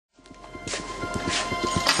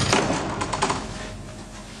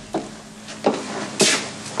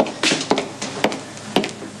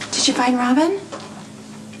Did you find Robin?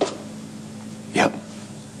 Yep.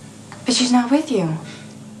 But she's not with you.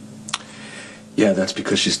 Yeah, that's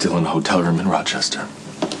because she's still in a hotel room in Rochester.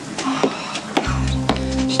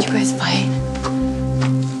 Did you guys fight?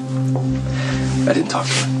 I didn't talk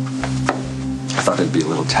to her. I thought it'd be a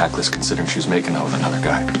little tactless considering she was making out with another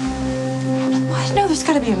guy. What? No, there's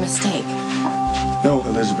got to be a mistake. No,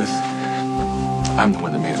 Elizabeth. I'm the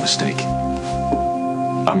one that made a mistake.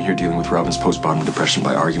 I'm here dealing with Robin's postpartum depression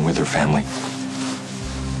by arguing with her family.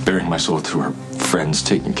 Bearing my soul to her friends,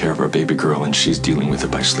 taking care of our baby girl, and she's dealing with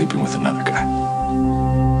it by sleeping with another guy.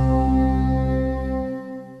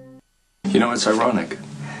 You know, it's ironic.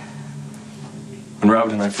 When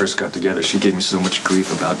Robin and I first got together, she gave me so much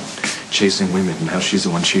grief about chasing women, and now she's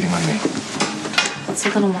the one cheating on me. It's a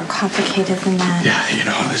little more complicated than that. Yeah, you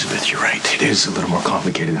know, Elizabeth, you're right. It is a little more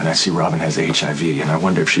complicated than I see Robin has HIV, and I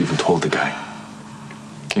wonder if she even told the guy.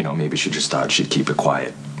 You know, maybe she just thought she'd keep it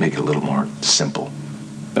quiet, make it a little more simple.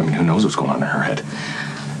 I mean, who knows what's going on in her head?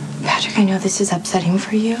 Patrick, I know this is upsetting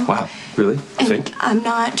for you. Wow, really? You think? I'm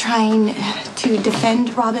not trying to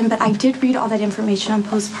defend Robin, but I did read all that information on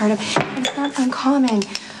postpartum. It's not uncommon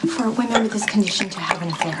for women with this condition to have an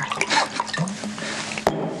affair.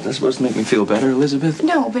 Is that supposed to make me feel better, Elizabeth?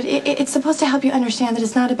 No, but it's supposed to help you understand that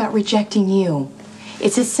it's not about rejecting you.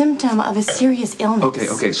 It's a symptom of a serious illness.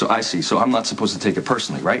 Okay, so I see. So I'm not supposed to take it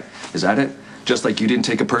personally, right? Is that it? Just like you didn't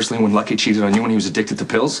take it personally when Lucky cheated on you when he was addicted to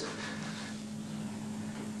pills?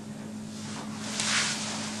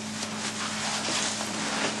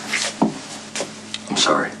 I'm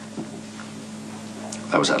sorry.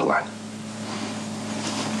 That was out of line.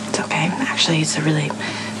 It's okay. Actually, it's a really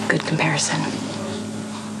good comparison.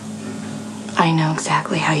 I know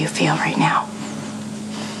exactly how you feel right now.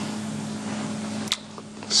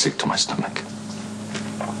 Sick to my stomach.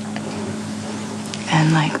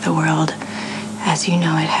 And like the world, as you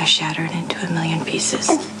know it, has shattered into a million pieces.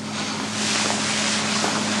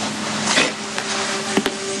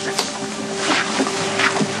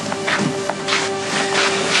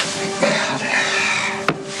 God.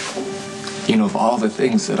 You know, of all the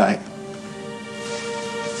things I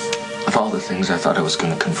thought I was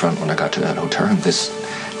going to confront when I got to that hotel room, this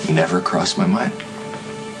never crossed my mind.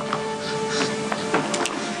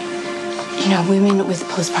 You know, women with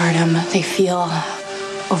postpartum, they feel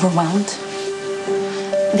overwhelmed.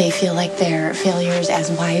 They feel like they're failures as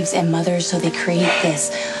wives and mothers, so they create this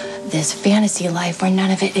fantasy life where none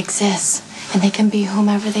of it exists, and they can be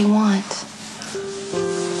whomever they want.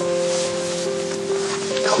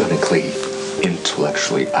 Clinically,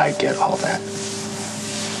 intellectually, I get all that.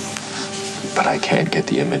 But I can't get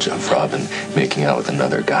the image of Robin making out with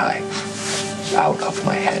another guy out of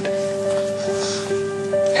my head.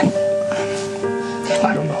 And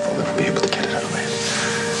I don't know if I'll ever be able to get it out of my head.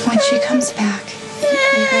 When she comes back,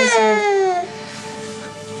 you guys are...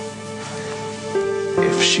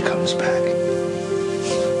 If she comes back.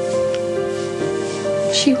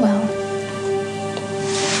 She will.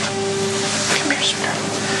 Come here, sweetheart.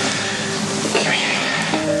 Come here.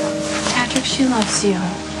 Patrick, she loves you.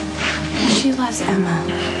 And she loves Emma.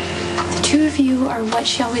 The two of you are what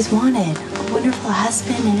she always wanted. A wonderful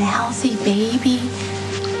husband and a healthy baby.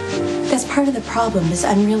 That's part of the problem, this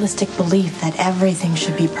unrealistic belief that everything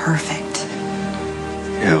should be perfect.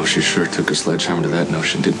 Yeah, well, she sure took a sledgehammer to that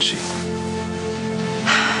notion, didn't she?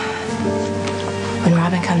 When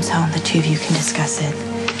Robin comes home, the two of you can discuss it.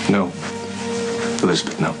 No.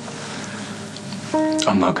 Elizabeth, no.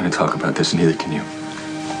 I'm not going to talk about this, neither can you.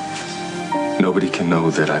 Nobody can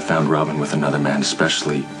know that I found Robin with another man,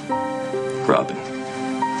 especially Robin.